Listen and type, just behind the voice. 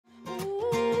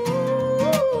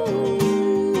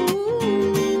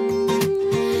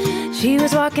She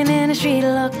was walking in the street,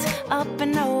 looked up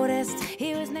and noticed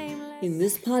he was nameless. In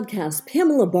this podcast,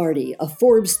 Pamela Barty, a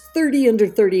Forbes 30 Under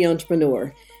 30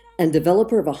 entrepreneur and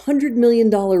developer of a $100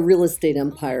 million real estate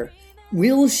empire,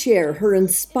 will share her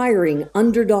inspiring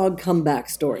underdog comeback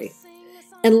story.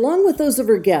 And along with those of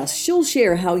her guests, she'll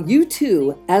share how you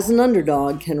too, as an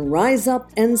underdog, can rise up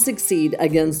and succeed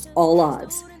against all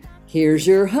odds. Here's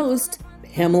your host,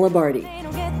 Pamela Barty. They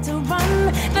don't get to run.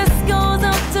 This goes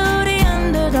up to the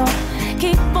underdog.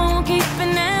 Keep on keeping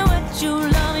at what you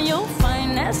love, and you'll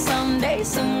find that someday,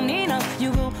 soon enough,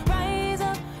 you will rise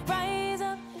up,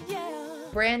 yeah.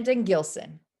 Brandon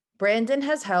Gilson. Brandon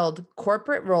has held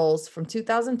corporate roles from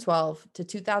 2012 to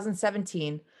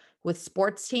 2017 with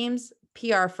sports teams,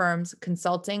 PR firms,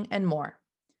 consulting, and more.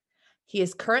 He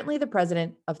is currently the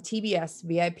president of TBS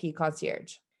VIP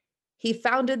Concierge. He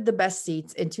founded The Best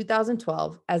Seats in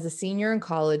 2012 as a senior in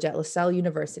college at LaSalle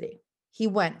University. He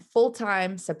went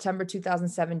full-time September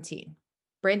 2017.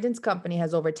 Brandon's company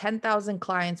has over 10,000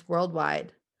 clients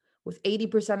worldwide, with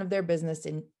 80% of their business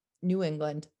in New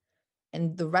England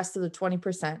and the rest of the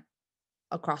 20%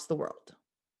 across the world,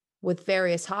 with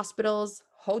various hospitals,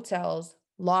 hotels,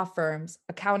 law firms,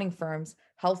 accounting firms,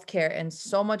 healthcare, and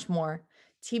so much more.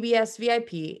 TBS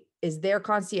VIP is their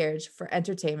concierge for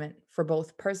entertainment for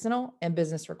both personal and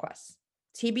business requests.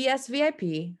 TBS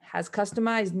VIP has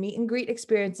customized meet and greet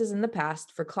experiences in the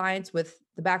past for clients with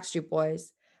the Backstreet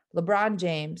Boys, LeBron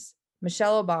James,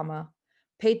 Michelle Obama,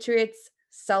 Patriots,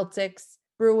 Celtics,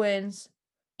 Bruins,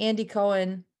 Andy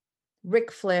Cohen,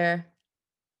 Ric Flair,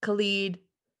 Khalid,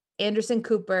 Anderson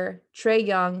Cooper, Trae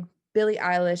Young, Billie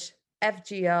Eilish,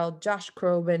 FGL, Josh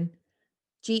Groban,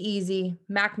 G-Eazy,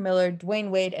 Mac Miller, Dwayne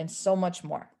Wade, and so much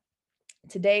more.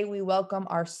 Today, we welcome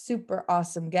our super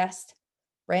awesome guest,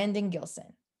 Brandon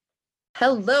Gilson.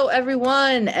 Hello,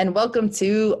 everyone, and welcome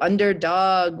to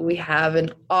Underdog. We have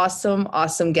an awesome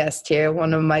guest here,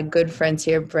 one of my good friends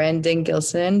here, Brandon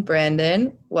Gilson.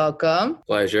 Brandon, welcome.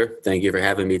 Pleasure. Thank you for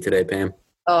having me today, Pam.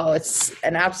 Oh, it's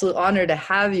an absolute honor to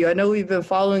have you. I know we've been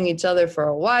following each other for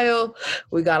a while.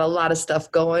 We got a lot of stuff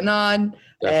going on.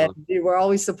 Definitely. And we're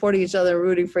always supporting each other,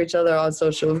 rooting for each other on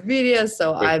social media.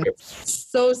 So I'm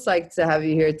so psyched to have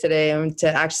you here today and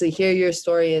to actually hear your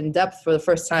story in depth for the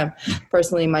first time,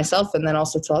 personally myself, and then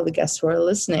also to all the guests who are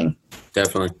listening.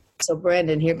 Definitely. So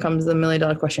Brandon, here comes the $1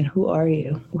 million question. Who are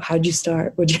you? How'd you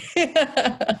start? That's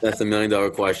the $1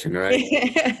 million question,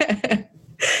 right?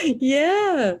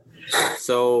 Yeah.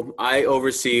 So I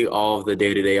oversee all of the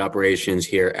day-to-day operations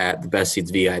here at the Best Seats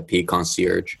VIP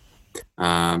Concierge.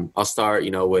 I'll start,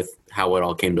 with how it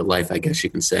all came to life, I guess you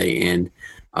can say. And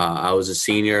I was a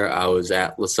senior. I was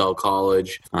at LaSalle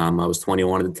College. I was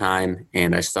 21 at the time,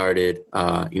 and I started,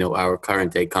 our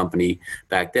current day company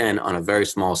back then on a very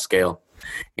small scale.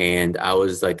 And I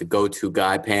was like the go-to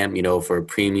guy, Pam, for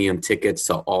premium tickets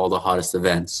to all the hottest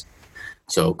events.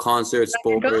 So concerts,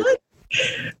 sports.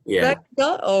 Yeah.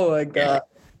 Oh my God.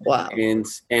 Wow.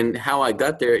 And how I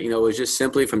got there, was just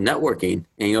simply from networking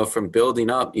and, from building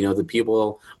up, the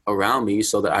people around me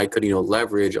so that I could,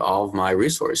 leverage all of my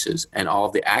resources and all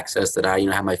of the access that I,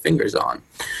 have my fingers on.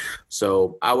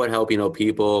 So I would help,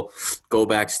 people go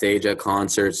backstage at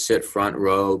concerts, sit front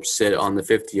row, sit on the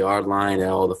 50-yard line at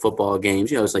all the football games.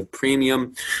 It's like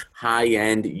premium,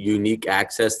 high-end, unique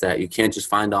access that you can't just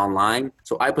find online.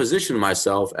 So I positioned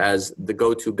myself as the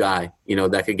go-to guy,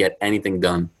 that could get anything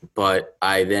done. But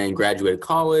I then graduated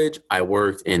college. I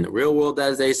worked in the real world,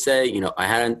 as they say. I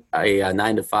had a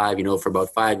 9 to 5, for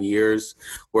about 5 years,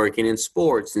 working in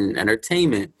sports and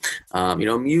entertainment,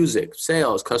 music,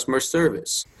 sales, customer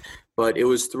service. But it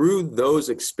was through those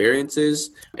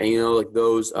experiences and, like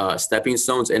those stepping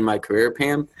stones in my career,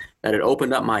 Pam, that it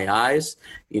opened up my eyes,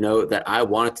 that I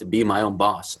wanted to be my own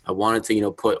boss. I wanted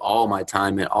to, put all my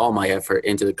time and all my effort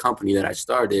into the company that I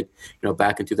started,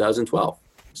 back in 2012.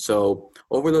 So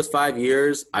over those 5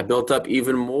 years, I built up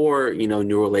even more,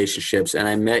 new relationships, and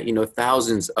I met,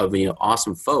 thousands of,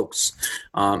 awesome folks.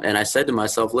 And I said to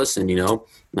myself, listen,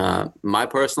 my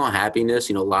personal happiness,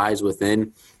 lies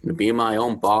within being my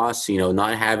own boss,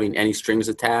 not having any strings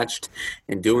attached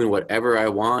and doing whatever I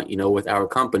want, with our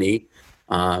company,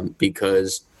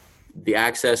 because the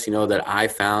access, that I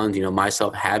found,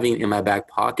 myself having in my back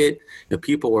pocket,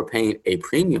 people were paying a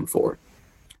premium for.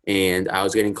 And I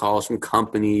was getting calls from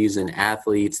companies and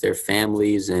athletes, their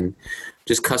families, and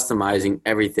just customizing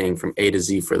everything from A to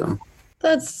Z for them.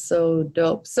 That's so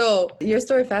dope. So your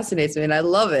story fascinates me and I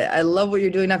love it. I love what you're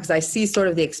doing now because I see sort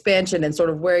of the expansion and sort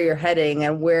of where you're heading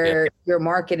and where your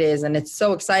market is. And it's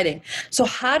so exciting. So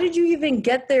how did you even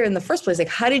get there in the first place? Like,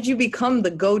 how did you become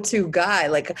the go-to guy?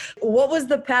 Like, what was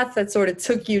the path that sort of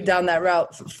took you down that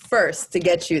route first to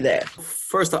get you there?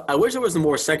 First, I wish there was a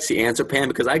more sexy answer, Pam,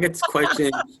 because I get this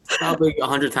question probably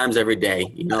 100 times every day,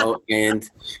 and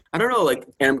I don't know, like,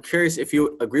 and I'm curious if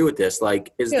you agree with this.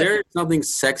 Like, is there something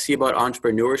sexy about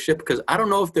entrepreneurship? Because I don't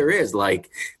know if there is. Like,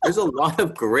 there's a lot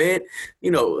of grit,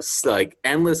 like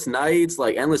endless nights,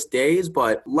 like endless days,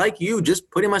 but like you, just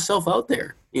putting myself out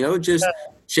there, just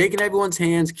shaking everyone's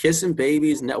hands, kissing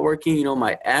babies, networking,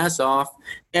 my ass off.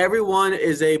 Everyone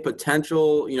is a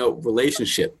potential,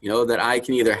 relationship, that I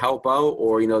can either help out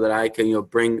or, that I can,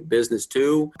 bring business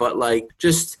to. But like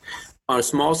just on a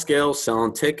small scale,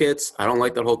 selling tickets. I don't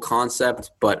like that whole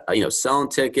concept, but, selling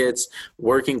tickets,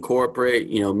 working corporate,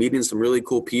 meeting some really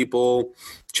cool people,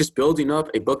 just building up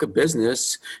a book of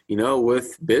business,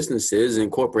 with businesses and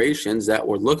corporations that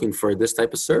were looking for this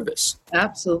type of service.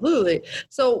 Absolutely.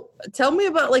 So tell me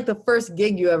about like the first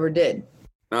gig you ever did.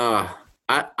 I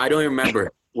don't even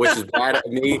remember, which is bad of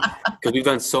me because we've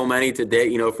done so many to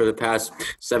date, for the past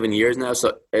 7 years now.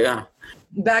 So yeah.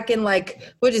 Back in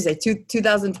like, what did you say,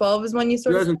 2012 is when you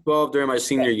started? 2012, during my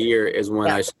senior year, is when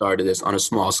I started this on a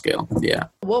small scale. Yeah.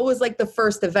 What was like the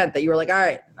first event that you were like, all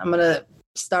right, I'm going to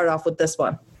start off with this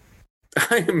one?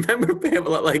 I remember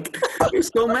people like, there's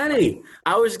so many.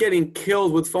 I was getting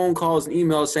killed with phone calls and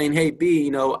emails saying, hey, B,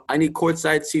 I need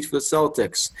courtside seats for the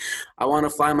Celtics. I want to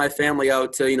fly my family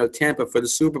out to, Tampa for the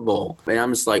Super Bowl. And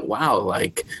I'm just like, wow,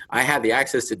 like I have the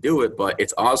access to do it, but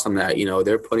it's awesome that,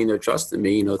 they're putting their trust in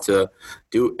me, to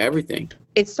do everything.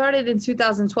 It started in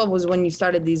 2012 was when you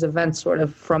started these events sort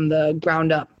of from the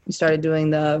ground up. You started doing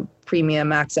the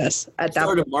premium access at that point. I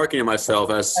started marketing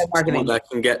myself as someone that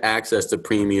can get access to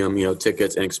premium,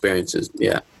 tickets and experiences.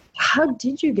 Yeah. How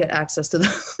did you get access to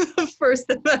the first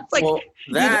event? Like, well,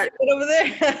 that over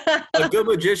there. A good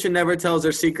magician never tells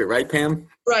their secret, right, Pam?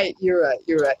 Right. You're right.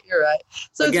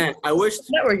 So again, I wish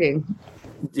networking.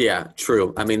 Yeah,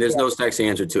 true. I mean, there's no sexy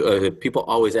answer to it. People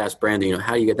always ask Brandon,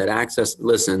 how do you get that access?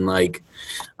 Listen, like,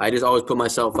 I just always put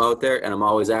myself out there and I'm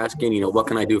always asking, what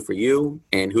can I do for you?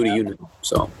 And who do you know?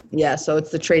 So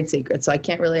it's the trade secret. So I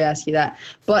can't really ask you that.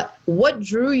 But what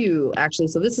drew you actually?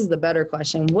 So this is the better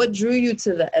question. What drew you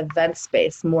to the event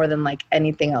space more than like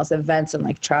anything else, events and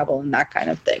like travel and that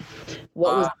kind of thing?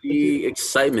 What was the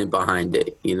excitement behind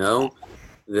it,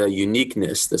 the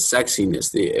uniqueness, the sexiness,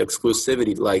 the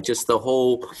exclusivity, like just the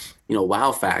whole,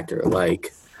 wow factor.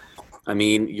 Like, I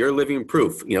mean, you're living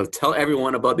proof. Tell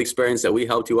everyone about the experience that we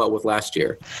helped you out with last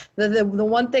year. The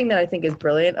one thing that I think is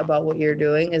brilliant about what you're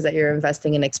doing is that you're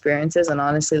investing in experiences. And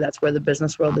honestly, that's where the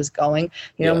business world is going.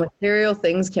 Material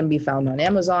things can be found on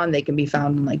Amazon. They can be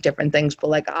found in like different things. But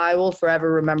like, I will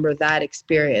forever remember that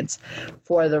experience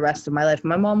for the rest of my life.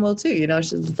 My mom will too.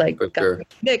 She's like, sure.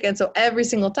 Nick. And so every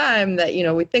single time that,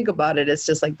 we think about it, it's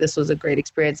just like, this was a great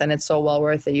experience and it's so well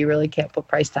worth it. You really can't put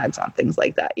price tags on things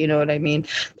like that. You know what I mean?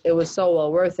 It was so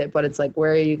well worth it, but it's like,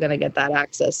 where are you going to get that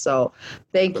access? So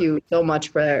thank you so much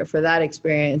for that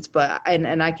experience. But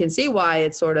and I can see why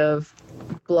it's sort of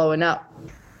blowing up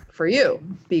for you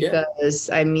because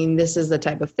I mean, this is the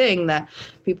type of thing that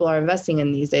people are investing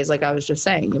in these days. Like I was just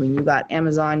saying, I mean, you got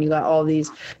Amazon, you got all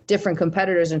these different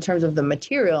competitors in terms of the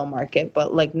material market,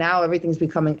 but like now everything's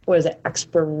becoming,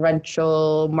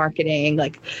 experiential marketing?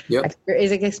 Like,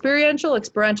 is it experiential? I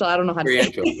don't know how to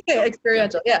say it.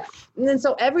 Experiential. Yeah. And then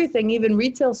so everything, even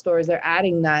retail stores, they're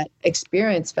adding that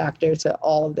experience factor to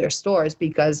all of their stores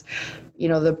because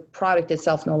the product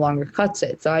itself no longer cuts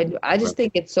it. So I just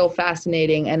think it's so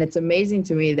fascinating. And it's amazing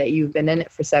to me that you've been in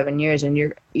it for 7 years and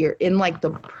you're in like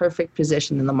the perfect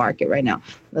position in the market right now,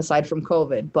 aside from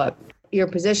COVID. But your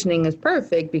positioning is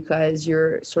perfect because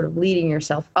you're sort of leading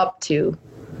yourself up to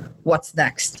what's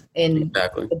next in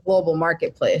the global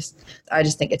marketplace. I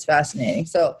just think it's fascinating.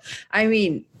 So, I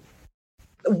mean,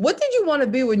 what did you want to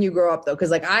be when you grow up though?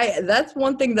 Because like that's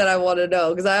one thing that I want to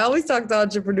know because I always talk to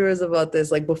entrepreneurs about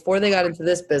this, like before they got into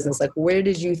this business, like where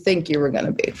did you think you were going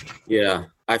to be? Yeah.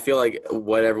 I feel like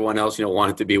what everyone else,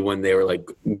 wanted to be when they were like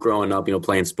growing up,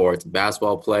 playing sports,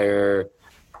 basketball player,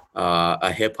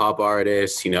 a hip hop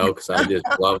artist, because I just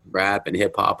love rap and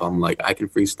hip hop. I'm like, I can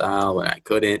freestyle and I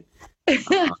couldn't.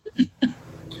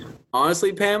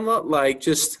 Honestly, Pamela, like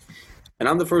just, and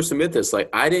I'm the first to admit this, like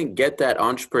I didn't get that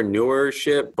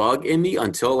entrepreneurship bug in me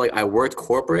until like I worked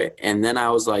corporate. And then I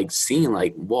was like seeing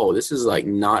like, whoa, this is like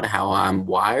not how I'm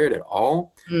wired at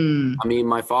all. I mean,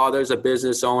 my father's a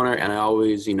business owner, and I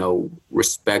always,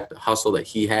 respect the hustle that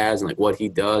he has and like what he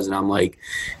does. And I'm like,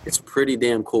 it's pretty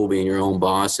damn cool being your own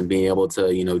boss and being able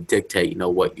to, dictate,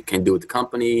 what you can do with the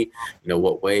company,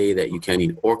 what way that you can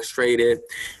orchestrate it,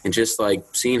 and just like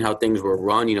seeing how things were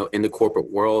run, in the corporate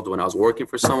world when I was working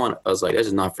for someone, I was like, this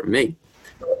is not for me.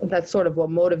 That's sort of what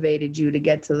motivated you to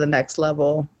get to the next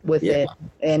level with it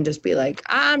and just be like,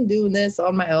 I'm doing this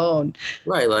on my own.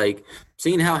 Right. Like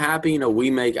seeing how happy, we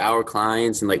make our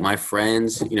clients and like my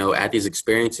friends, at these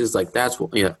experiences, like that's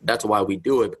what, that's why we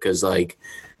do it, because like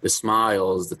the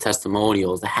smiles, the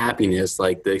testimonials, the happiness,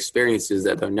 like the experiences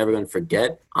that they're never going to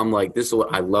forget. I'm like, this is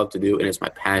what I love to do. And it's my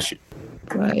passion.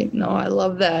 Right. No, I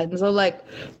love that. And so like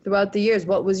throughout the years,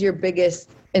 what was your biggest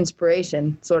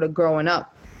inspiration sort of growing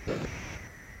up?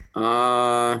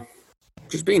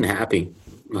 Just being happy.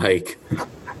 Like,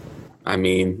 I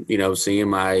mean, seeing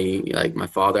my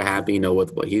father happy,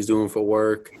 with what he's doing for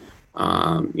work.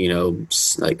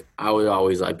 Like I would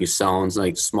always like be selling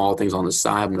like small things on the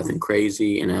side, nothing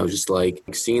crazy. And I was just like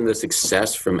seeing the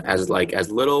success from as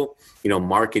little,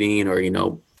 marketing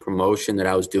or, promotion that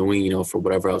I was doing, for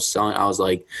whatever I was selling. I was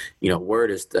like, word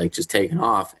is like just taking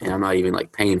off, and I'm not even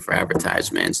like paying for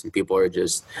advertisements, and people are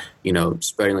just,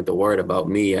 spreading like the word about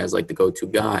me as like the go-to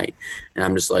guy. And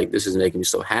I'm just like, this is making me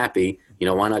so happy.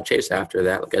 Why not chase after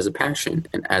that like as a passion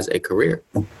and as a career?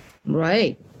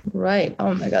 Right.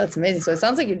 Oh my God, that's amazing. So it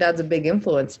sounds like your dad's a big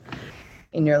influence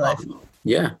in your life.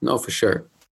 Yeah, no, for sure.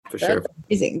 That's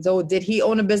amazing. So did he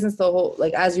own a business the whole,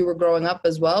 like as you were growing up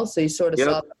as well? So you sort of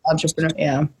saw the entrepreneur.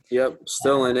 Yeah. Yep.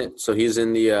 Still in it. So he's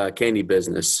in the candy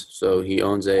business. So he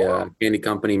owns a candy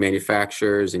company,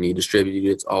 manufactures, and he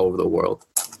distributes all over the world.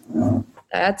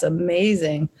 That's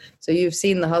amazing. So you've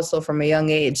seen the hustle from a young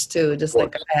age too, just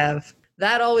like I have.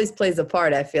 That always plays a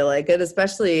part, I feel like. And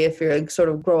especially if you're sort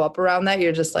of grow up around that,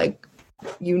 you're just like,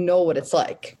 what it's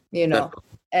like, Definitely.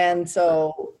 And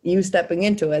so you stepping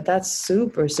into it, that's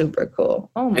super, super cool.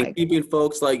 Oh my God. Keeping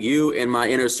folks like you in my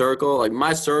inner circle, like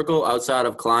my circle outside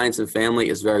of clients and family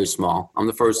is very small. I'm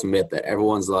the first to admit that.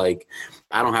 Everyone's like,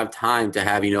 I don't have time to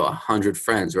have, 100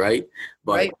 friends, right?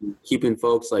 But keeping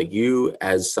folks like you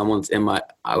as someone's in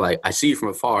I see you from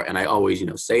afar, and I always,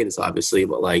 say this obviously,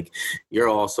 but like you're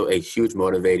also a huge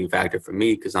motivating factor for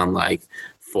me, because I'm like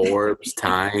Forbes,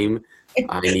 Time.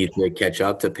 I need to catch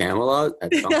up to Pamela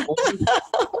at some point.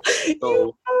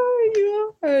 So,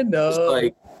 you are. No. Just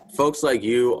like folks like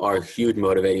you are huge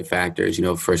motivating factors,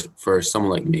 for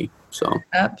someone like me. So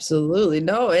absolutely.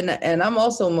 No. And I'm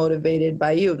also motivated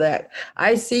by you, that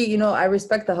I see, I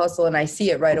respect the hustle, and I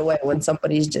see it right away when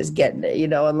somebody's just getting it,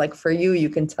 and like for you, you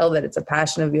can tell that it's a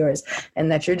passion of yours and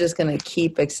that you're just going to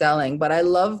keep excelling. But I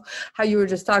love how you were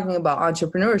just talking about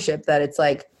entrepreneurship, that it's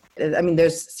like, I mean,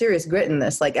 there's serious grit in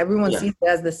this. Like everyone sees it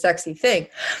as this sexy thing.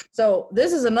 So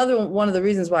this is another one of the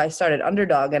reasons why I started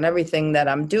Underdog and everything that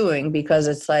I'm doing, because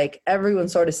it's like everyone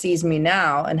sort of sees me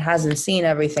now and hasn't seen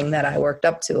everything that I worked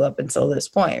up until this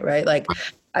point, right? Like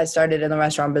I started in the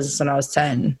restaurant business when I was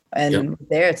 10 and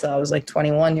there till I was like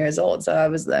 21 years old. So I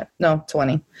was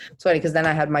 20, because then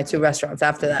I had my 2 restaurants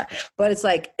after that. But it's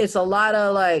like, it's a lot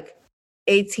of like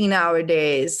 18-hour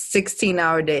days,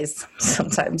 16-hour days,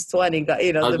 sometimes 20. I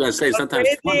was going to say sometimes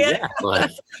 20. Yeah,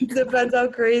 depends how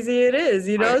crazy it is,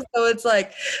 So it's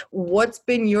like, what's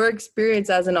been your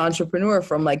experience as an entrepreneur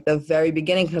from like the very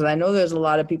beginning? Because I know there's a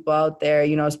lot of people out there,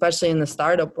 especially in the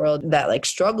startup world, that like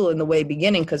struggle in the way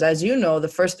beginning. Because as you know, the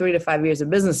first 3 to 5 years of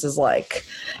business is like,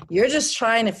 you're just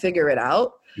trying to figure it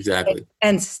out. Exactly.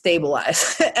 And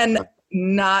stabilize and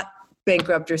not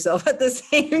bankrupt yourself at the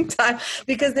same time,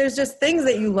 because there's just things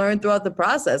that you learn throughout the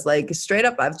process. Like straight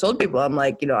up, I've told people, I'm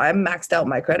like, I maxed out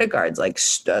my credit cards, like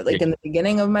in the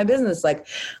beginning of my business, like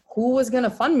who was going to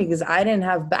fund me? Because I didn't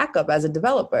have backup as a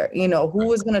developer, who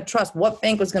was going to trust, what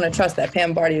bank was going to trust that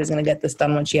Pam Barty was going to get this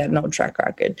done when she had no track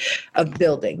record of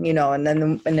building, and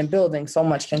then building, so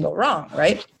much can go wrong.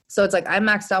 Right. So it's like, I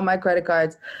maxed out my credit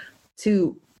cards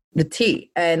to the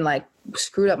T, and like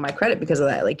screwed up my credit because of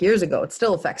that, like years ago. It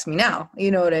still affects me now. You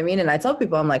know what I mean? And I tell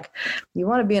people, I'm like, you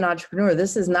want to be an entrepreneur,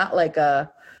 this is not like I'm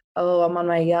on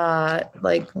my yacht,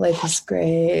 like life is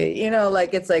great.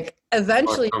 Like it's like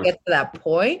eventually you get to that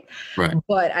point. Right.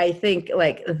 But I think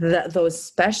like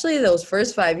especially those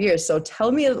first 5 years. So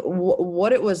tell me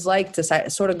what it was like to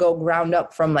sort of go ground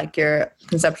up from like your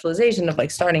conceptualization of like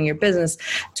starting your business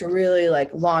to really like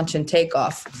launch and take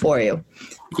off for you.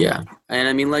 Yeah. And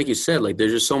I mean, like you said, like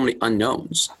there's just so many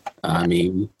unknowns. I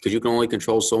mean, because you can only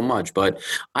control so much. But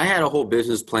I had a whole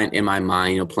business plan in my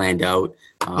mind, planned out.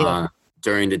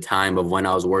 during the time of when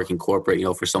I was working corporate,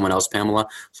 for someone else, Pamela.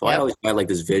 So I always had like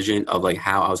this vision of like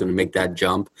how I was going to make that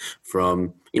jump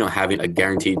from, having a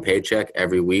guaranteed paycheck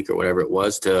every week or whatever it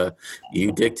was to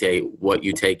you dictate what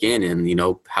you take in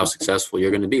and, how successful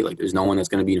you're going to be. Like there's no one that's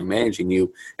going to be managing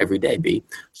you every day, B.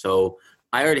 So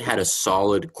I already had a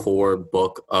solid core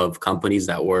book of companies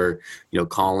that were,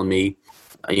 calling me,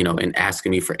 and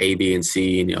asking me for A, B, and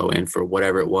C, and for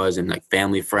whatever it was, and like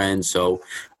family, friends. So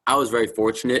I was very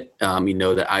fortunate,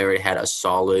 that I already had a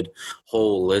solid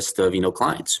whole list of,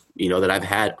 clients, that I've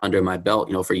had under my belt,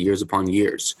 for years upon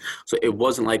years. So it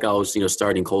wasn't like I was,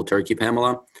 starting cold turkey,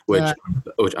 Pamela, which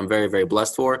I'm very, very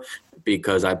blessed for,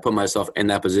 because I put myself in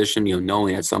that position,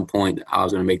 knowing at some point I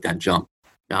was going to make that jump.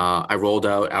 I rolled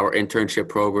out our internship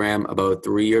program about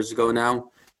 3 years ago now.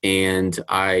 And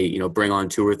I, bring on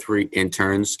 2 or 3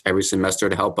 interns every semester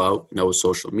to help out, with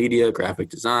social media, graphic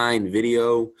design,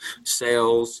 video,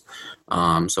 sales.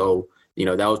 So,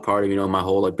 that was part of, my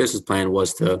whole like business plan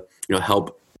was to,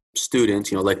 help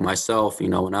students, like myself,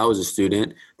 when I was a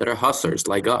student that are hustlers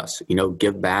like us,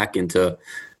 give back and to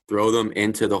throw them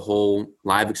into the whole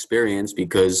live experience,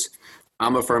 because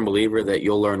I'm a firm believer that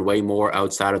you'll learn way more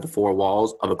outside of the 4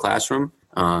 walls of a classroom,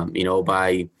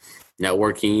 by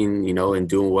networking, and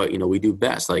doing what, we do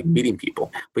best, like meeting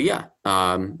people. But yeah,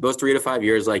 those 3 to 5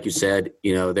 years, like you said,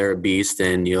 they're a beast,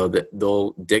 and,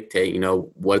 they'll dictate,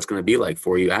 what it's going to be like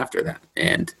for you after that.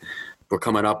 And we're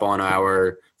coming up on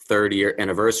our 3rd year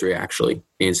anniversary, actually,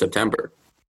 in September.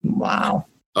 Wow.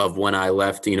 Of when I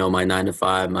left, my 9 to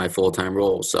 5, my full-time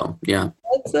role. So yeah.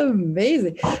 That's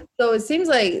amazing. So it seems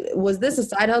like, was this a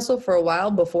side hustle for a while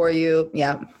before you?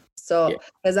 Yeah. So,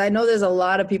 because I know there's a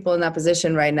lot of people in that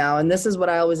position right now, and this is what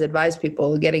I always advise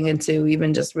people getting into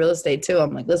even just real estate too.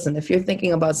 I'm like, listen, if you're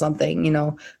thinking about something,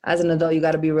 as an adult, you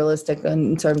got to be realistic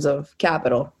in terms of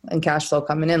capital and cash flow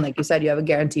coming in. Like you said, you have a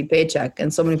guaranteed paycheck,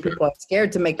 and so many people are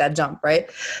scared to make that jump, right?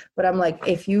 But I'm like,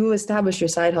 if you establish your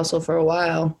side hustle for a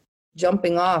while,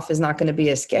 jumping off is not going to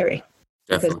be as scary.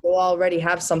 Definitely. Because you'll already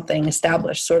have something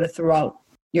established sort of throughout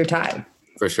your time.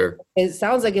 For sure. It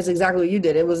sounds like it's exactly what you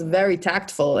did. It was very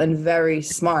tactful and very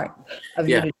smart of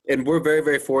you. And we're very,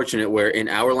 very fortunate where in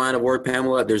our line of work,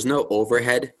 Pamela, there's no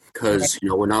overhead because,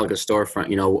 we're not like a storefront,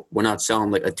 we're not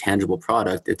selling like a tangible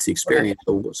product. It's the experience.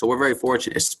 Right. So we're very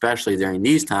fortunate, especially during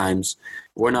these times,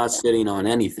 we're not sitting on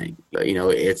anything.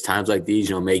 It's times like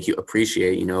these, make you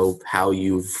appreciate, how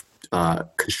you've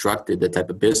constructed the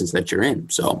type of business that you're in.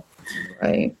 So.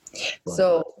 Right.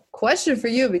 So question for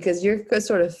you, because you're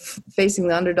sort of facing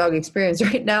the underdog experience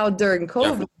right now during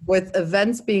COVID with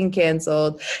events being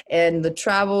canceled and the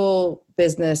travel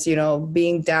business,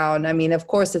 being down. I mean, of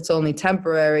course it's only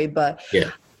temporary, but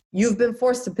you've been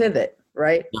forced to pivot,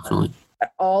 right? Definitely.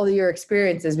 All your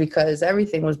experiences, because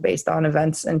everything was based on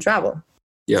events and travel.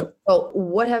 Yep. So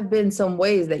what have been some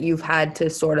ways that you've had to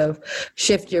sort of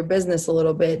shift your business a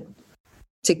little bit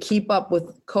to keep up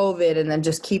with COVID and then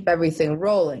just keep everything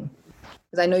rolling?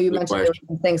 Because I know you mentioned there were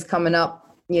some things coming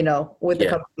up, with the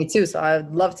company too. So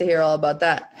I'd love to hear all about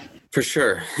that. For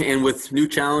sure. And with new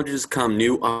challenges come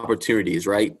new opportunities,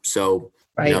 right? So,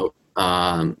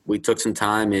 we took some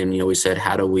time and, we said,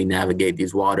 how do we navigate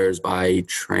these waters by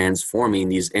transforming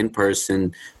these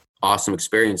in-person awesome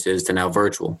experiences to now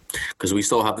virtual? Because we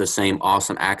still have the same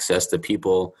awesome access to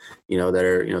people, that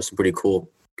are, some pretty cool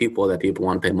people that people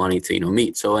want to pay money to,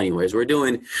 meet. So anyways, we're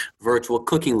doing virtual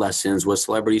cooking lessons with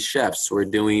celebrity chefs. We're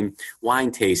doing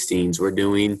wine tastings. We're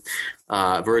doing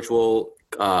virtual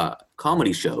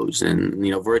comedy shows and,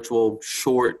 virtual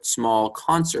short, small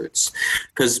concerts.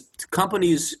 Because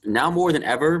companies now more than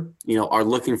ever, are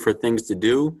looking for things to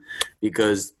do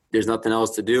because there's nothing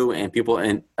else to do. And people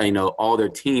and, all their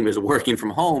team is working from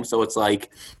home. So it's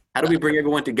like, how do we bring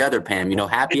everyone together, Pam?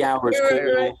 Happy hour is cool.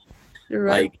 Right.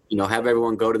 Right. Like, have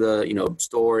everyone go to the,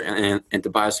 store and to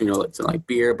buy some, like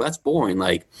beer, but that's boring.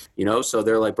 Like, so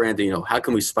they're like, Brandon, how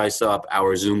can we spice up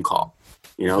our Zoom call?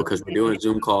 Because we're doing a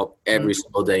Zoom call every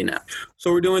single day now.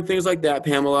 So we're doing things like that,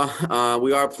 Pamela.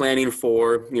 We are planning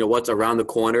for, what's around the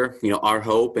corner. Our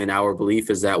hope and our belief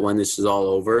is that when this is all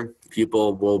over,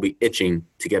 people will be itching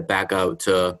to get back out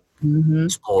to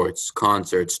sports,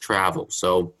 concerts, travel.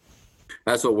 So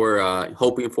that's what we're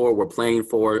hoping for. We're planning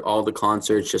for. All the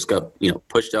concerts just got,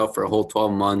 pushed out for a whole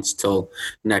 12 months till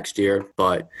next year.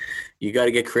 But you got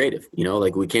to get creative,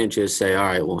 like we can't just say, all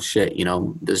right, well, shit,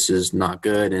 this is not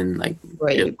good. And like,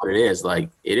 it is what it is. Like,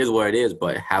 it is what it is.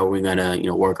 But how are we going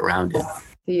to, work around it?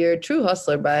 You're a true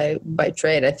hustler by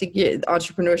trade. I think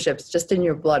entrepreneurship is just in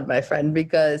your blood, my friend,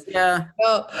 because to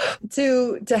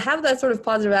have that sort of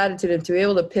positive attitude and to be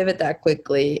able to pivot that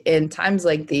quickly in times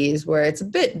like these where it's a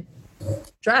bit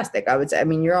drastic, I would say. I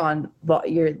mean, you're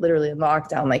literally in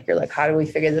lockdown. Like, you're like, how do we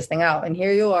figure this thing out? And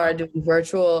here you are doing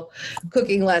virtual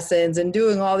cooking lessons and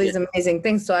doing all these amazing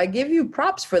things. So I give you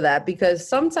props for that, because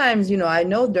sometimes, you know, I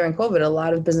know during COVID, a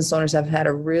lot of business owners have had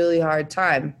a really hard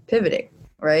time pivoting.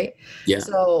 Right? Yeah.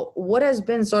 So what has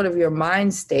been sort of your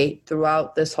mind state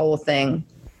throughout this whole thing,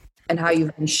 and how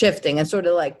you've been shifting and sort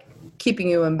of like keeping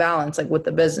you in balance, like with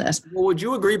the business? Well, would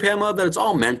you agree, Pamela, that it's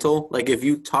all mental? Like, if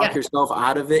you talk yourself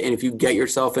out of it, and if you get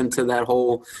yourself into that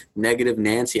whole negative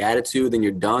Nancy attitude, then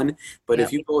you're done. But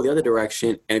if you go the other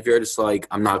direction, and if you're just like,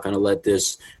 I'm not going to let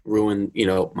this ruin, you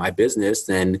know, my business,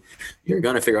 then you're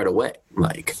going to figure out a way.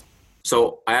 Like,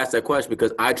 so I asked that question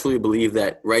because I truly believe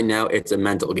that right now it's a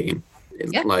mental game.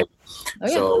 Like,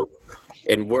 so,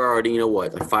 and we're already, you know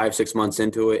what, like 5-6 months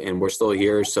into it, and we're still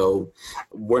here. So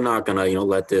we're not going to, you know,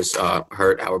 let this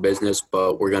hurt our business,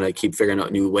 but we're going to keep figuring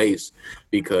out new ways,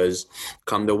 because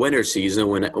come the winter season,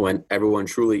 when everyone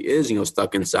truly is, you know,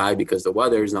 stuck inside because the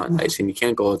weather is not nice and you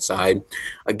can't go outside,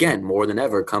 again, more than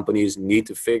ever, companies need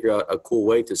to figure out a cool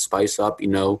way to spice up, you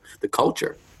know, the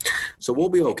culture. So we'll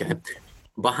be okay.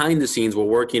 Behind the scenes, we're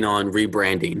working on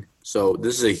rebranding. So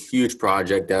this is a huge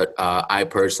project that I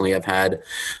personally have had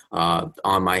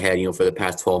on my head, you know, for the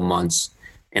past 12 months.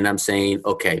 And I'm saying,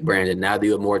 okay, Brandon, now that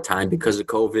you have more time because of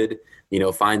COVID, you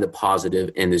know, find the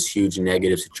positive in this huge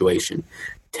negative situation.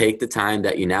 Take the time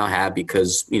that you now have,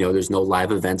 because, you know, there's no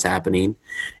live events happening,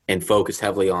 and focus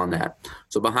heavily on that.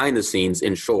 So behind the scenes,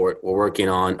 in short, we're working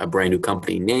on a brand new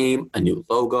company name, a new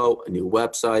logo, a new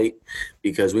website,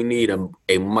 because we need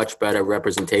a much better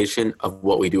representation of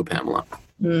what we do, Pamela.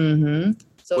 Mm-hmm.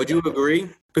 So would you agree?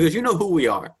 Because you know who we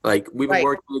are. Like, we've been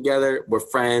working together. We're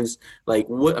friends. Like,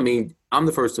 what? I mean, I'm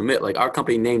the first to admit, like, our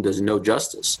company name does no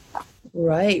justice.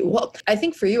 Right. Well, I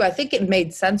think for you, I think it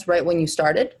made sense right when you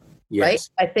started. Yes.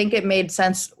 Right. I think it made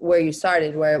sense where you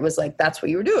started, where it was like, that's what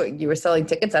you were doing. You were selling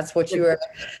tickets. That's what you were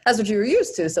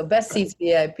used to. So Best Seats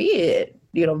VIP,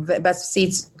 you know, Best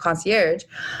Seats Concierge,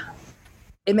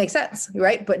 it makes sense.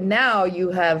 Right. But now you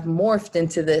have morphed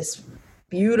into this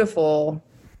beautiful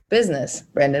business,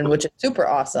 Brandon, which is super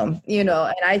awesome, you know,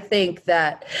 and I think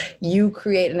that you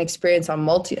create an experience on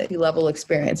multi-level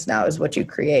experience now is what you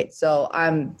create. So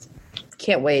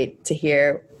can't wait to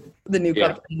hear the new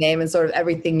company name and sort of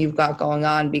everything you've got going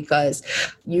on, because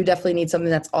you definitely need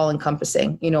something that's all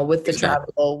encompassing, you know, with the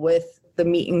travel, with the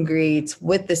meet and greets,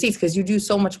 with the seats, because you do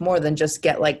so much more than just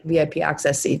get like VIP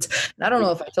access seats. And I don't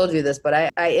know if I told you this, but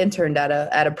I interned at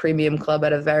a premium club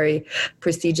at a very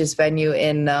prestigious venue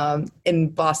in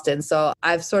Boston. So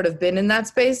I've sort of been in that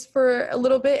space for a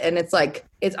little bit, and it's like,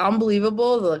 it's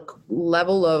unbelievable the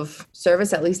level of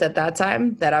service, at least at that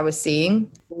time, that I was seeing.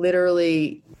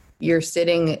 Literally, you're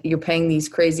paying these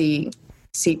crazy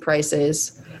seat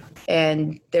prices,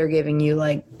 and they're giving you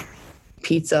like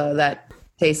pizza that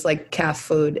tastes like calf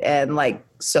food and like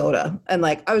soda. And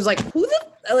like, I was like,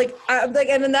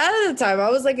 and then that at the time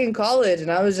I was like in college, and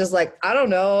I was just like, I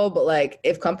don't know, but like,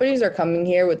 if companies are coming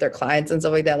here with their clients and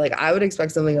stuff like that, like I would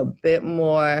expect something a bit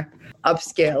more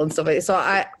upscale and stuff like that.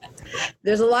 So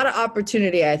there's a lot of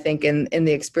opportunity, I think, in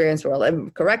the experience world.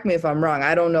 And correct me if I'm wrong.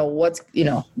 I don't know what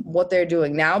they're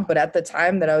doing now, but at the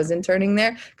time that I was interning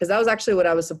there, because that was actually what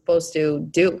I was supposed to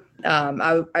do.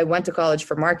 I went to college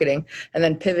for marketing and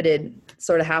then pivoted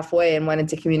sort of halfway and went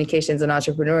into communications and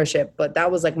entrepreneurship. But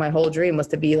that was like my whole dream, was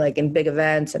to be like in big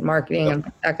events and marketing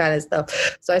and that kind of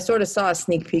stuff. So I sort of saw a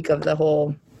sneak peek of the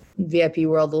whole VIP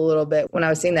world a little bit when I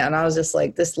was seeing that. And I was just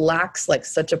like, this lacks like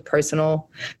such a personal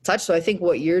touch. So I think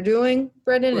what you're doing,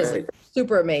 Brendan, is like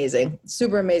super amazing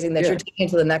that you're taking it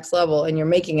to the next level, and you're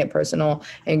making it personal,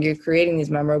 and you're creating these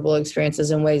memorable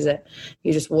experiences in ways that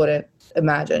you just wouldn't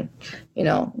imagine. You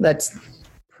know, that's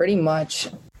pretty much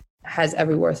has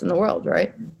every worth in the world,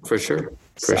 right? For sure.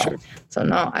 So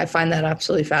no, I find that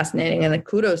absolutely fascinating, and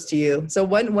kudos to you. So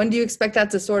when do you expect that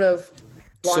to sort of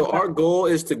launch? So our goal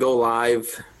is to go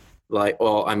live,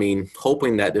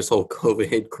 hoping that this whole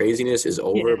COVID craziness is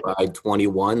over by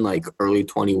 21, like early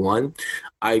 21.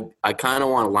 I kind of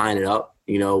want to line it up,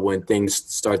 you know, when things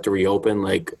start to reopen,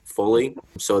 like fully,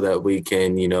 so that we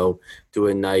can, you know, do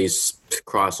a nice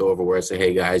crossover where I say,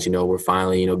 hey guys, you know, we're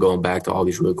finally, you know, going back to all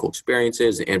these really cool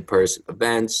experiences, in-person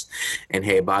events. And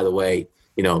hey, by the way,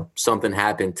 you know, something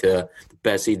happened to the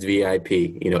Best Seats VIP,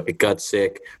 you know, it got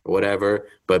sick or whatever,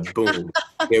 but boom,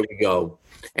 here we go.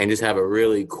 And just have a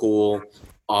really cool,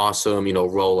 awesome, you know,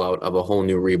 rollout of a whole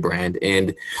new rebrand.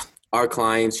 And our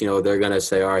clients, they're going to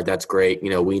say, all right, that's great.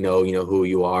 We know, who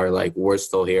you are, like we're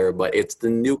still here, but it's the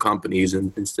new companies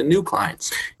and it's the new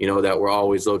clients, that we're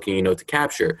always looking, to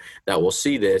capture, that will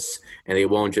see this and they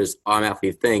won't just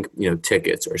automatically think,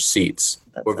 tickets or seats.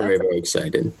 We're very, very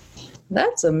excited.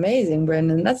 That's amazing,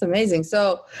 Brendan. That's amazing.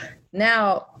 So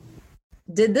now,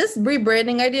 did this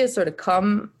rebranding idea sort of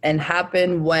come and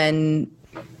happen when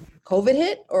COVID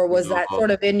hit, or was that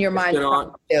sort of in your mind?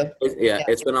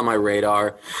 It's been on my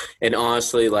radar. And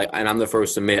honestly, and I'm the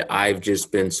first to admit, I've just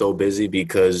been so busy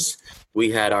because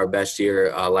we had our best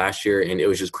year last year and it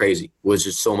was just crazy. It was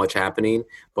just so much happening.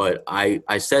 But I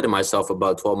said to myself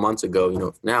about 12 months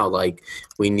ago, now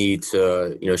we need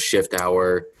to, shift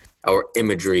our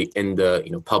imagery in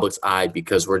the, public's eye,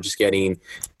 because we're just getting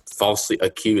falsely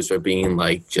accused of being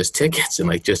just tickets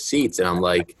and just seats. And I'm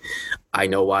like, I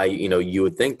know why, you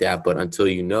would think that, but until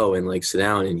and sit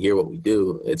down and hear what we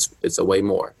do, it's a way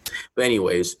more. But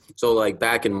anyways, so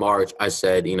back in March, I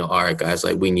said, all right, guys,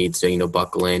 we need to,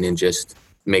 buckle in and just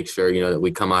make sure, that we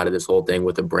come out of this whole thing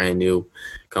with a brand new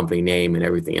company name and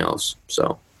everything else.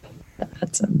 So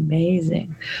that's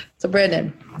amazing. So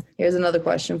Brandon, here's another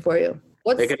question for you.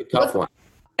 Make it a tough one.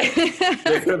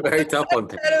 A very tough one.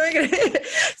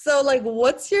 So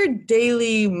what's your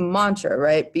daily mantra,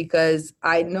 right? Because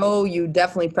I know you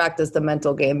definitely practice the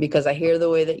mental game, because I hear the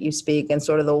way that you speak and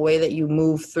sort of the way that you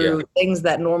move through things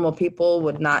that normal people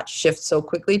would not shift so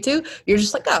quickly to. You're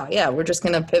just like, oh yeah, we're just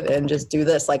going to pivot and just do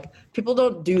this. People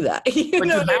don't do that. But you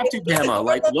have to,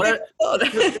 Gemma.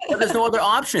 There's no other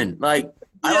option.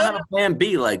 I don't have a plan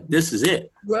B. This is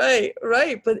it. Right.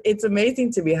 But it's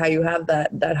amazing to me how you have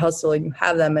that hustle and you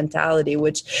have that mentality,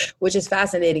 which is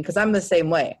fascinating, because I'm the same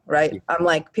way, right?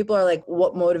 I'm people are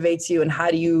what motivates you and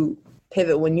how do you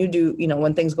pivot when you do,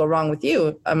 when things go wrong with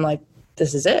you? I'm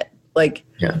this is it.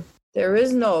 There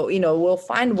is no, we'll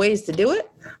find ways to do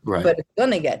it, right, but it's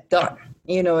going to get done.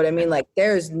 You know what I mean?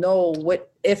 There's no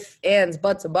what if, ands,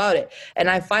 buts about it. And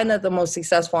I find that the most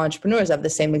successful entrepreneurs have the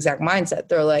same exact mindset.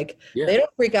 They're they don't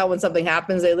freak out when something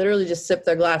happens. They literally just sip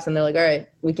their glass and they're all right,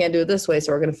 we can't do it this way,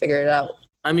 so we're going to figure it out.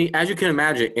 I mean, as you can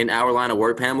imagine, in our line of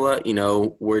work, Pamela,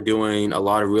 we're doing a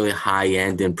lot of really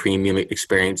high-end and premium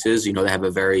experiences, that have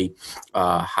a very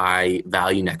high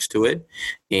value next to it.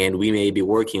 And we may be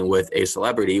working with a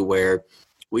celebrity where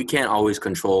we can't always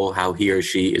control how he or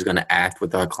she is going to act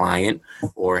with our client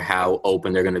or how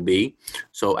open they're going to be.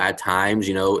 So at times,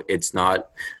 it's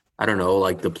not, I don't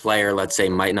know, the player, let's say,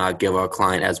 might not give our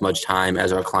client as much time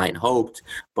as our client hoped,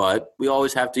 but we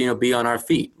always have to, be on our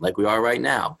feet like we are right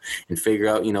now and figure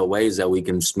out, ways that we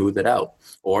can smooth it out.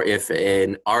 Or if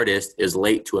an artist is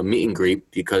late to a meet and greet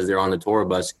because they're on the tour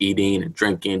bus eating and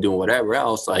drinking and doing whatever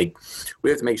else, we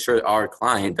have to make sure that our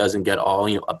client doesn't get all,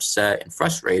 upset and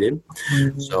frustrated.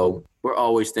 Mm-hmm. So we're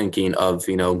always thinking of,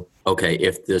 okay,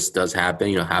 if this does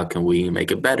happen, how can we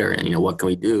make it better? And, what can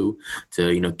we do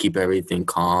to, keep everything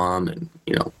calm and,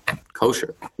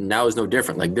 kosher? Now is no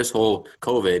different. This whole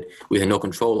COVID, we had no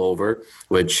control over,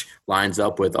 which lines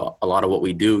up with a lot of what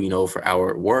we do, for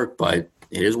our work, but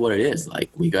it is what it is.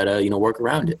 We got to, work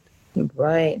around it.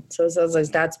 Right. So it sounds like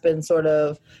that's been sort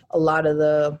of a lot of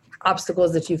the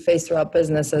obstacles that you face throughout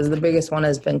businesses. The biggest one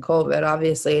has been COVID,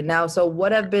 obviously. Now, so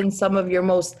what have been some of your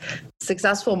most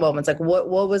successful moments? What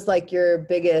was your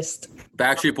biggest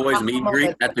Backstreet Boys meet and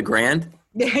greet at the Grand?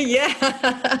 Yeah.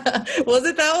 Was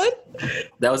it that one?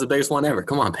 That was the biggest one ever.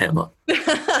 Come on, Pamela.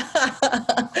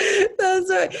 That's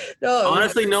right. No,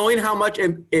 honestly, knowing how much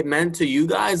it meant to you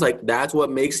guys, that's what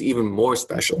makes it even more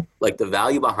special. The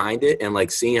value behind it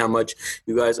and seeing how much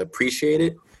you guys appreciate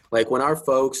it. When our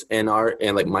folks and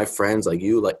my friends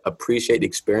you appreciate the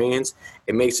experience,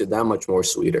 it makes it that much more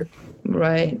sweeter.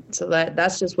 Right. So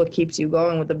that's just what keeps you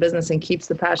going with the business and keeps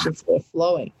the passion still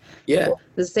flowing. Yeah. So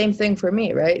the same thing for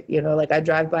me, right? I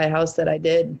drive by a house that I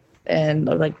did and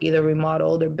either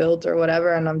remodeled or built or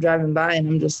whatever, and I'm driving by and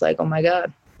I'm just oh my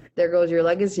God, there goes your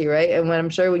legacy, right? And when I'm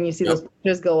sure when you see those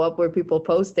pictures go up where people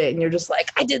post it and you're just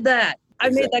I did that. I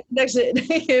made that connection,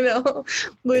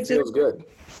 which feels good.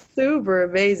 Super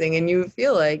amazing. And you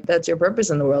feel like that's your purpose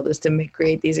in the world, is to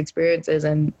create these experiences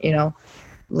and,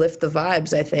 lift the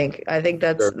vibes. I think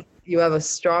that's, sure. You have a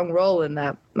strong role in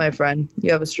that, my friend.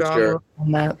 You have a strong role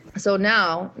in that. So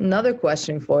now another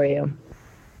question for you.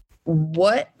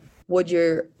 What would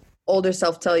your older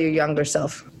self tell your younger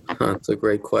self? That's a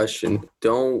great question.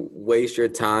 Don't waste your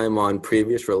time on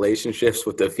previous relationships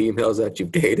with the females that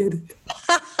you've dated.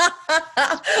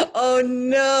 Oh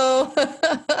no.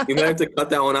 You might have to cut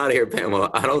that one out of here, Pamela.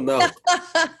 I don't know.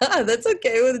 That's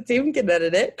okay. Well, the team can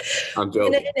edit it. I'm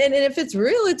joking. And if it's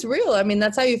real, it's real. I mean,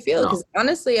 that's how you feel. Because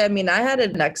honestly, I mean, I had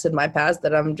an ex in my past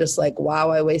that I'm just like, wow,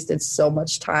 I wasted so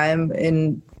much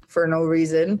time for no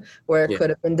reason, where it could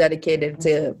have been dedicated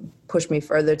to push me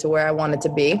further to where I wanted to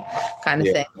be, kind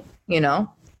of thing, you know?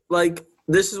 Like,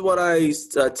 this is what I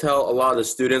tell a lot of the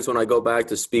students when I go back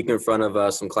to speak in front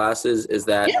of some classes, is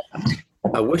that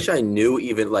I wish I knew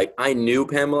I knew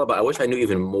Pamela, but I wish I knew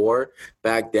even more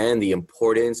back then the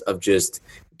importance of just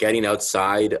getting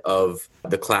outside of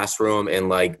the classroom and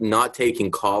like not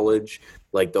taking college,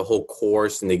 like the whole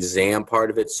course and the exam part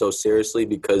of it so seriously,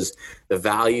 because the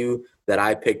value that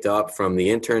I picked up from the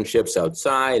internships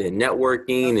outside and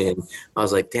networking, and I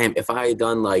was like, damn, if I had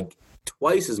done like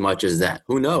twice as much as that,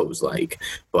 who knows? Like,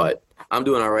 but I'm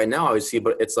doing all right now, obviously,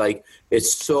 but it's like,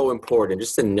 it's so important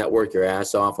just to network your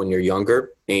ass off when you're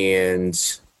younger. And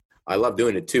I love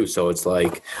doing it too. So it's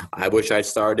like, I wish I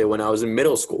started when I was in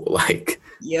middle school. Like,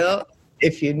 yep.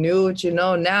 If you knew what you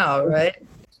know now, right?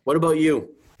 What about you?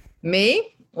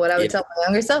 Me? What I would tell my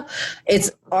younger self? It's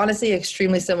honestly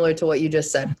extremely similar to what you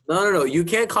just said. No. You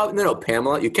can't copy. No,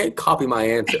 Pamela, you can't copy my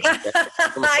answer.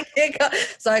 I can't.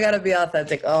 So I got to be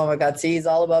authentic. Oh my God. See, he's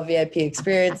all about VIP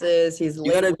experiences.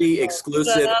 You got to be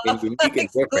exclusive and unique and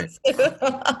different.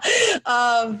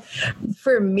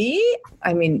 For me,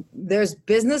 I mean, there's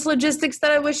business logistics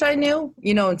that I wish I knew,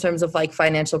 you know, in terms of like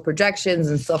financial projections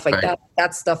and stuff like that.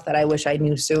 That's stuff that I wish I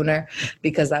knew sooner,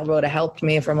 because that would have helped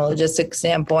me from a logistics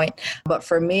standpoint. But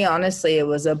for me, honestly, it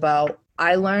was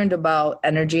I learned about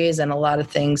energies and a lot of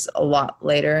things a lot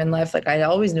later in life. Like, I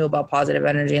always knew about positive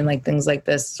energy and like things like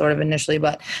this sort of initially,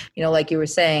 but, you know, like you were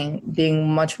saying,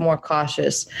 being much more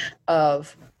cautious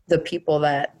of the people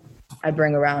that I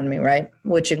bring around me, right?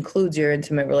 Which includes your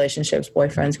intimate relationships,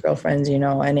 boyfriends, girlfriends,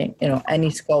 any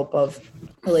scope of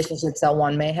relationships that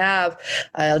one may have,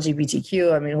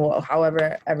 LGBTQ, I mean,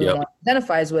 however everyone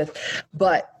identifies with.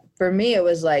 But for me, it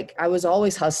was like, I was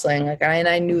always hustling. Like, and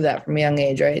I knew that from a young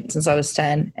age, right? Since I was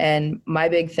 10. And my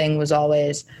big thing was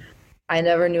always, I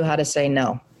never knew how to say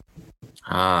no.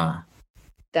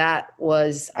 That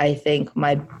was, I think,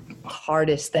 my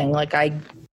hardest thing. Like, I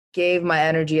gave my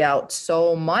energy out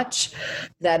so much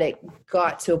that it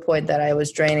got to a point that I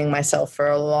was draining myself for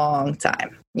a long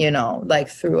time, you know, like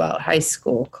throughout high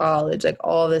school, college, like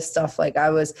all this stuff. Like,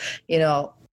 I was, you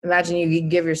know, imagine you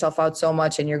give yourself out so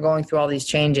much and you're going through all these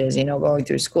changes, you know, going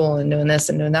through school and doing this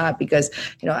and doing that, because,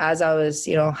 you know, as I was,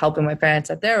 you know, helping my parents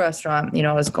at their restaurant, you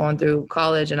know, I was going through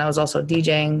college and I was also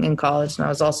DJing in college and I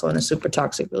was also in a super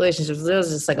toxic relationship. There was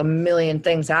just like a million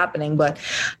things happening. But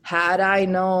had I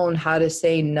known how to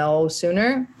say no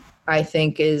sooner, I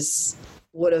think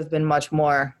would have been much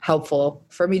more helpful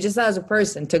for me just as a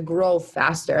person to grow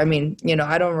faster. I mean, you know,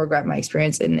 I don't regret my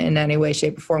experience in any way,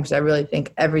 shape, or form, because I really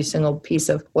think every single piece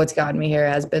of what's gotten me here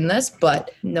has been this.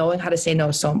 But knowing how to say no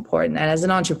is so important. And as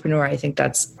an entrepreneur, I think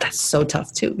that's so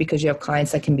tough too, because you have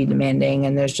clients that can be demanding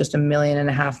and there's just 1.5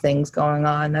 million things going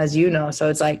on, as you know. So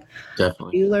it's like,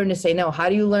 definitely, you learn to say no. How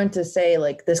do you learn to say,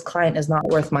 like, this client is not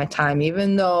worth my time,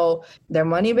 even though their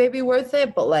money may be worth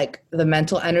it, but like the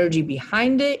mental energy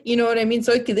behind it, you know what I mean?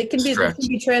 So it can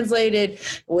be translated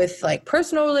with like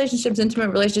personal relationships, intimate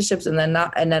relationships, and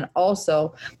then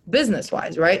also business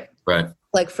wise, right? Right.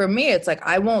 Like, for me, it's like,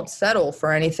 I won't settle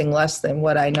for anything less than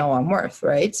what I know I'm worth,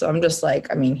 right? So I'm just like,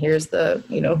 I mean, here's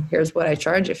what I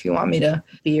charge if you want me to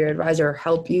be your advisor or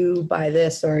help you buy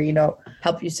this or, you know,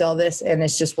 help you sell this. And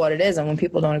it's just what it is. And when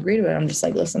people don't agree to it, I'm just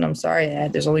like, listen, I'm sorry.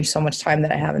 There's only so much time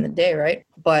that I have in the day, right?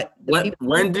 But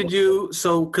when did you,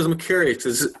 because I'm curious,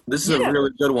 because this is a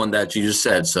really good one that you just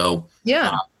said. So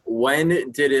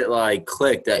when did it like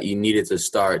click that you needed to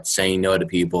start saying no to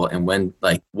people? And when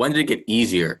did it get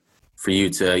easier for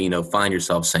you to, you know, find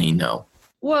yourself saying no?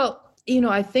 Well, you know,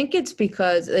 I think it's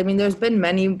because, I mean, there's been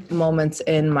many moments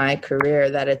in my career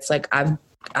that it's like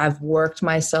I've worked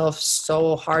myself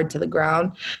so hard to the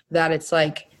ground that it's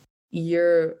like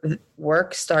your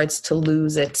work starts to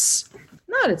lose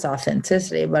not its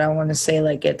authenticity, but I want to say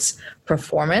like its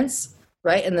performance,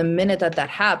 right? And the minute that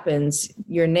happens,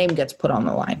 your name gets put on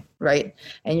the line, right?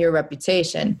 And your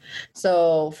reputation.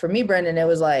 So for me, Brendan, it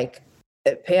was like,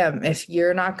 Pam, if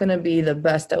you're not going to be the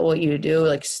best at what you do,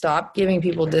 like, stop giving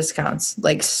people discounts.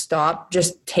 Like, stop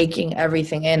just taking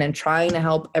everything in and trying to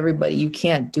help everybody. You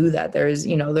can't do that. There's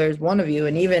one of you.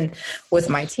 And even with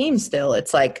my team still,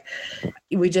 it's like,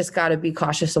 we just got to be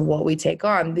cautious of what we take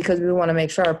on, because we want to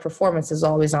make sure our performance is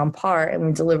always on par and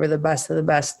we deliver the best of the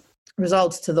best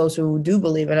results to those who do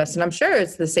believe in us. And I'm sure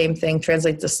it's the same thing,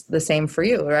 translates the same for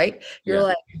you, right? You're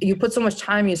like, you put so much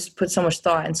time, you put so much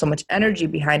thought and so much energy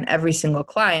behind every single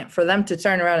client for them to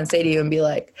turn around and say to you and be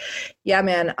like, yeah,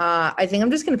 man, I think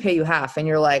I'm just going to pay you half. And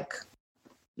you're like,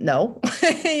 no,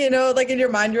 like in your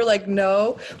mind, you're like,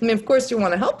 no. I mean, of course you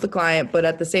want to help the client, but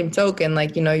at the same token,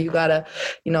 like, you gotta,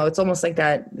 it's almost like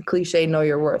that cliche, know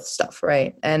your worth stuff.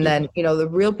 Right. And then, the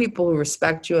real people who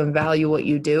respect you and value what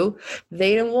you do,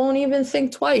 they won't even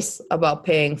think twice about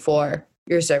paying for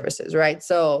your services. Right.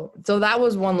 So that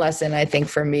was one lesson, I think,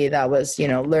 for me, that was,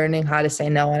 learning how to say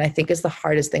no. And I think it's the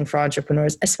hardest thing for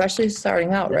entrepreneurs, especially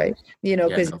starting out. Right.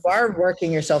 Because you are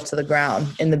working yourself to the ground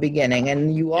in the beginning,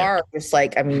 and you are just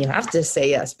like, I mean, you have to say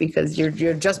yes because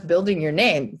you're just building your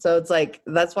name. So it's like,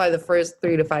 that's why the first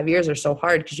 3 to 5 years are so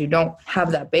hard, because you don't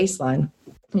have that baseline.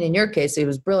 And in your case, it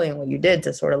was brilliant what you did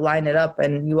to sort of line it up,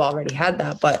 and you already had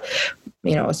that. But,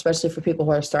 especially for people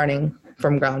who are starting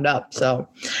from ground up. So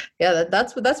yeah,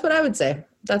 that's what I would say.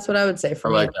 That's what I would say for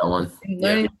me. I like that one.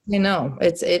 Learning,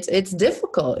 it's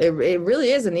difficult. It really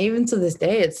is. And even to this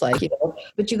day, it's like,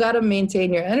 but you got to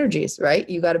maintain your energies, right?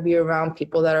 You got to be around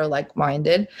people that are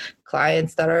like-minded,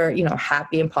 clients that are,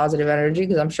 happy and positive energy.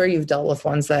 Cause I'm sure you've dealt with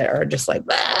ones that are just like,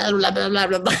 blah, blah, blah, blah,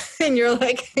 blah, blah. And you're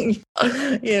like,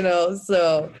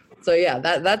 so yeah,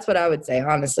 that's what I would say.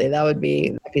 Honestly, that would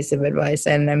be a piece of advice.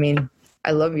 And I mean, I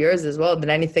love yours as well.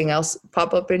 Did anything else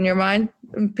pop up in your mind?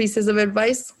 Pieces of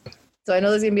advice? So I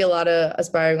know there's going to be a lot of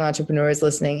aspiring entrepreneurs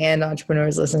listening and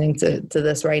entrepreneurs listening to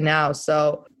this right now.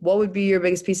 So what would be your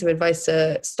biggest piece of advice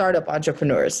to startup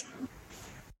entrepreneurs?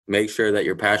 Make sure that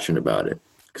you're passionate about it.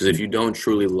 Because if you don't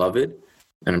truly love it,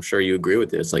 and I'm sure you agree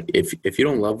with this, like if you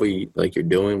don't love what you're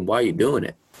doing, why are you doing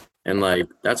it? And like,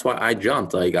 that's why I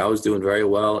jumped. Like, I was doing very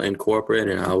well in corporate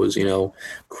and I was,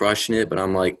 crushing it, but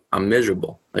I'm like, I'm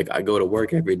miserable. Like, I go to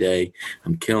work every day,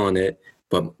 I'm killing it,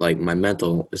 but like my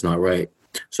mental is not right.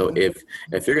 So if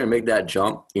you're going to make that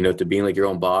jump, to being like your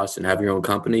own boss and having your own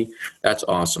company, that's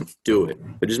awesome. Do it.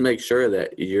 But just make sure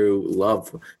that you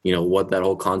love, what that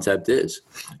whole concept is.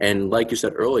 And like you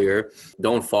said earlier,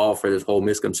 don't fall for this whole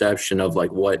misconception of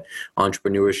like what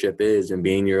entrepreneurship is and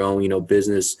being your own,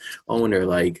 business owner.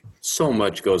 Like, so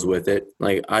much goes with it.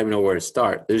 Like, I don't know where to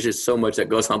start. There's just so much that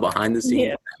goes on behind the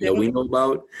scenes that we know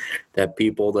about, that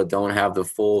people that don't have the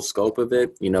full scope of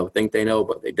it, think they know,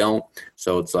 but they don't.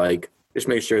 So it's like, just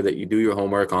make sure that you do your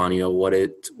homework on, what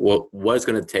it's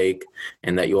going to take,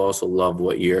 and that you also love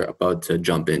what you're about to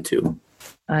jump into.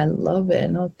 I love it.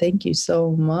 No, thank you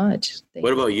so much.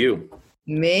 What about you?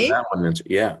 Me? That one,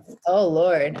 yeah. Oh,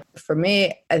 Lord. For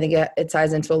me, I think it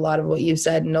ties into a lot of what you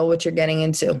said. Know what you're getting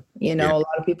into. A lot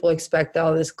of people expect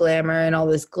all this glamour and all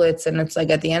this glitz. And it's like,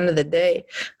 at the end of the day,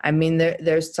 I mean,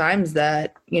 there's times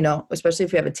that, especially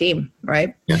if you have a team,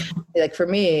 right? Yeah. Like for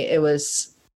me,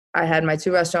 I had my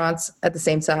 2 restaurants at the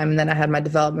same time, and then I had my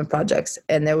development projects.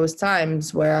 And there was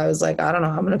times where I was like, I don't know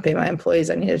how I'm going to pay my employees.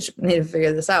 I need to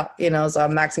figure this out, so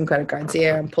I'm maxing credit cards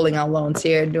here, I'm pulling out loans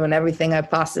here, doing everything I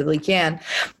possibly can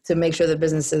to make sure the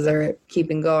businesses are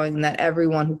keeping going, and that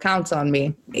everyone who counts on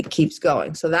me, it keeps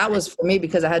going. So that was for me,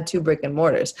 because I had 2 brick and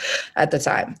mortars at the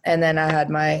time. And then I had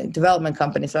my development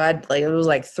company. So I had it was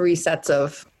like 3 sets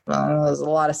of, there's a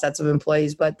lot of sets of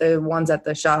employees, but the ones at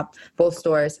the shop, both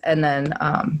stores. And then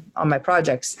on my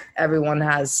projects, everyone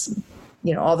has,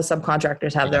 all the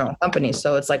subcontractors have their own companies.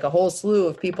 So it's like a whole slew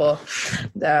of people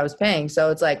that I was paying.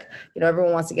 So it's like,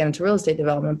 everyone wants to get into real estate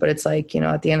development, but it's like,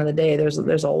 at the end of the day, there's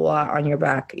a lot on your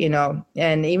back,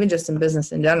 and even just in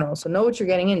business in general. So know what you're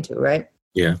getting into, right?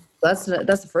 Yeah. That's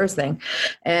the first thing.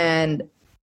 And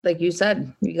like you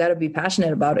said, you got to be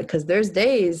passionate about it, because there's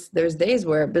days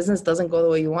where business doesn't go the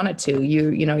way you want it to.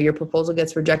 Your proposal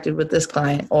gets rejected with this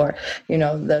client, or,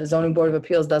 the zoning board of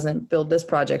appeals doesn't build this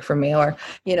project for me, or,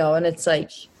 and it's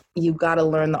like, you got to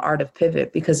learn the art of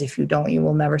pivot, because if you don't, you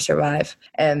will never survive.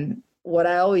 And what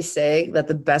I always say, that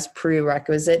the best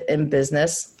prerequisite in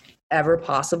business ever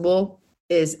possible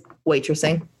is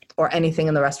waitressing, or anything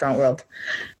in the restaurant world.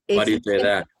 Why do you say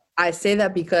that? I say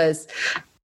that because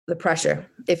the pressure.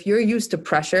 If you're used to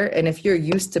pressure, and if you're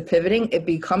used to pivoting, it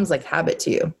becomes like habit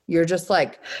to you. You're just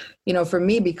like, for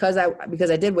me, because I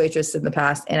did waitress in the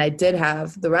past, and I did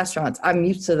have the restaurants, I'm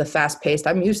used to the fast paced.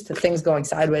 I'm used to things going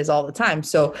sideways all the time.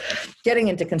 So getting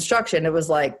into construction, it was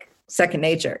like second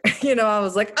nature. I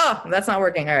was like, oh, that's not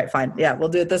working. All right, fine. Yeah, we'll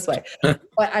do it this way. But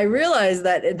I realized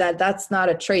that's not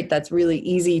a trait that's really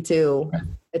easy to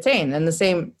attain. And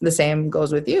the same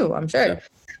goes with you, I'm sure. Yeah.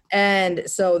 And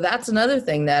so that's another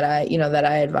thing that I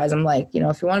advise. I'm like,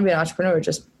 if you want to be an entrepreneur,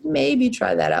 just maybe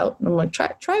try that out. And I'm like, try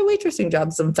a waitressing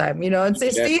job sometime, and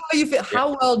see how you feel.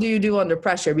 How well do you do under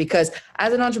pressure? Because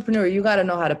as an entrepreneur, you got to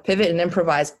know how to pivot and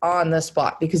improvise on the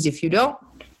spot. Because if you don't,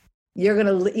 you're going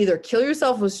to either kill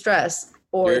yourself with stress,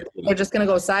 or you're just going to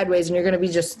go sideways and you're going to be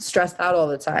just stressed out all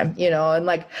the time, and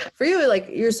like for you, like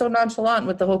you're so nonchalant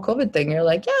with the whole COVID thing. You're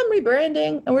like, yeah, I'm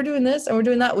rebranding and we're doing this and we're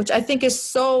doing that, which I think is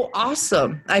so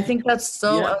awesome. I think that's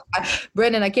so,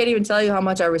 Brandon, I can't even tell you how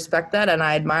much I respect that. And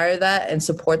I admire that and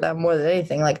support that more than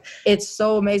anything. Like, it's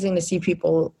so amazing to see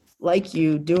people like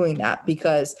you doing that,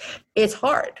 because it's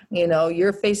hard.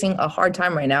 You're facing a hard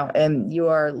time right now, and you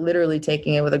are literally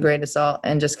taking it with a grain of salt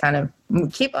and just kind of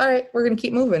all right, we're going to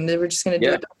keep moving. We're just going to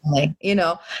do it differently,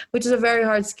 which is a very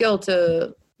hard skill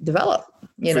to develop,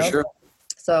 For sure.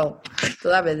 So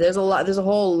there's a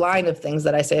whole line of things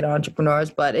that I say to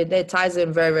entrepreneurs, but it ties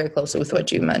in very, very closely with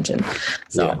what you mentioned.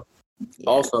 So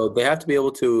also they have to be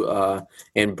able to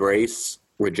embrace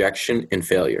rejection and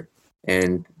failure,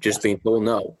 and just being told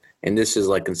no. And this is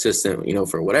like consistent,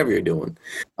 for whatever you're doing.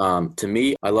 To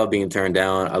me, I love being turned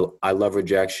down. I love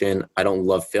rejection. I don't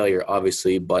love failure,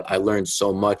 obviously, but I learned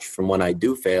so much from when I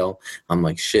do fail. I'm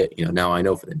like, shit, now I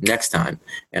know for the next time.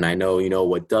 And I know,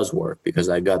 what does work, because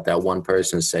I got that one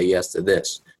person to say yes to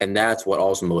this. And that's what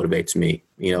also motivates me,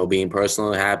 being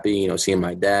personally happy, seeing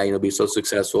my dad, be so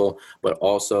successful, but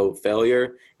also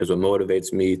failure is what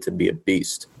motivates me to be a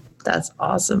beast. That's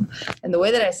awesome. And the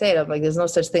way that I say it, I'm like, there's no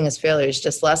such thing as failure. It's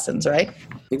just lessons, right?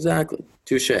 Exactly.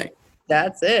 Touché.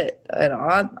 That's it. And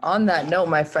on that note,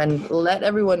 my friend, let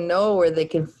everyone know where they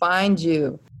can find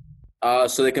you.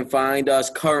 So they can find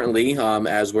us currently,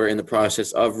 as we're in the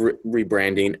process of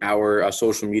rebranding. Our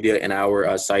social media and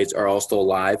our sites are all still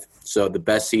live. So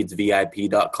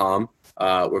thebestseatsvip.com.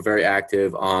 We're very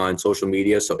active on social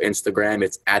media. So Instagram,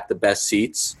 it's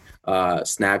 @thebestseats.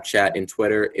 Snapchat and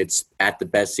Twitter, it's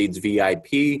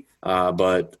 @thebestseatsvip.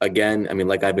 But again,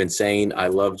 like I've been saying, I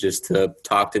love just to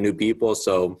talk to new people.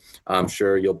 So I'm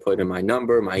sure you'll put in my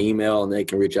number, my email, and they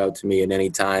can reach out to me at any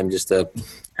time just to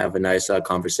have a nice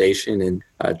conversation and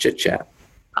chit chat.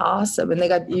 Awesome. And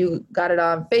you got it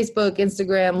on Facebook,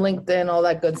 Instagram, LinkedIn, all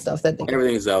that good stuff.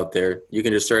 Everything's out there. You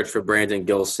can just search for Brandon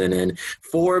Gilson, and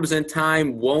Forbes and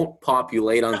Time won't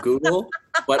populate on Google,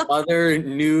 but other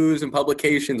news and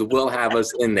publications will have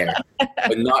us in there,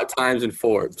 but not Times and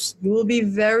Forbes. You will be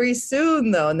very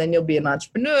soon, though, and then you'll be an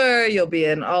entrepreneur. You'll be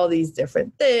in all these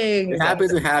different things.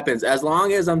 It happens. As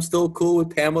long as I'm still cool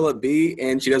with Pamela B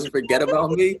and she doesn't forget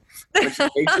about me when she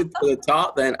takes it to the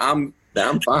top, then I'm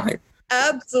fine.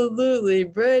 Absolutely.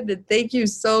 Brandon, thank you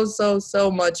so, so,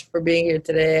 so much for being here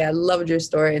today. I loved your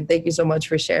story, and thank you so much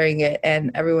for sharing it.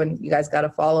 And everyone, you guys got to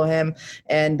follow him.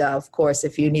 And of course,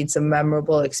 if you need some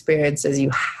memorable experiences, you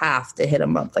have to hit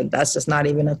him up. Like, that's just not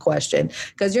even a question,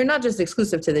 because you're not just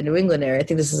exclusive to the New England area. I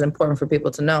think this is important for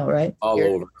people to know, right? All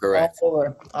over, correct.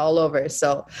 All over.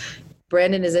 So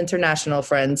Brandon is international,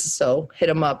 friends. So hit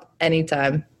him up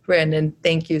anytime. Brandon,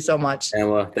 thank you so much.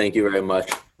 Emma, thank you very much.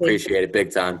 Appreciate it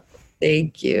big time.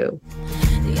 Thank you.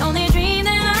 The only dream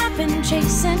that I've been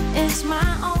chasing is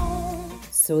my own.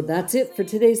 So that's it for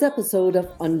today's episode of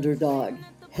Underdog.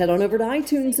 Head on over to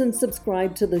iTunes and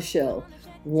subscribe to the show.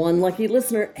 One lucky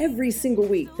listener every single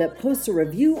week that posts a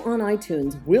review on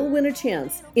iTunes will win a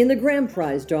chance in the grand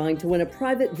prize drawing to win a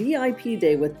private VIP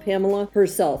day with Pamela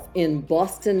herself in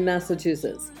Boston,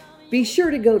 Massachusetts. Be sure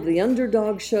to go to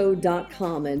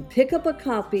theunderdogshow.com and pick up a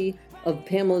copy of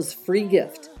Pamela's free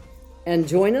gift. And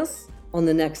join us on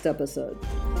the next episode.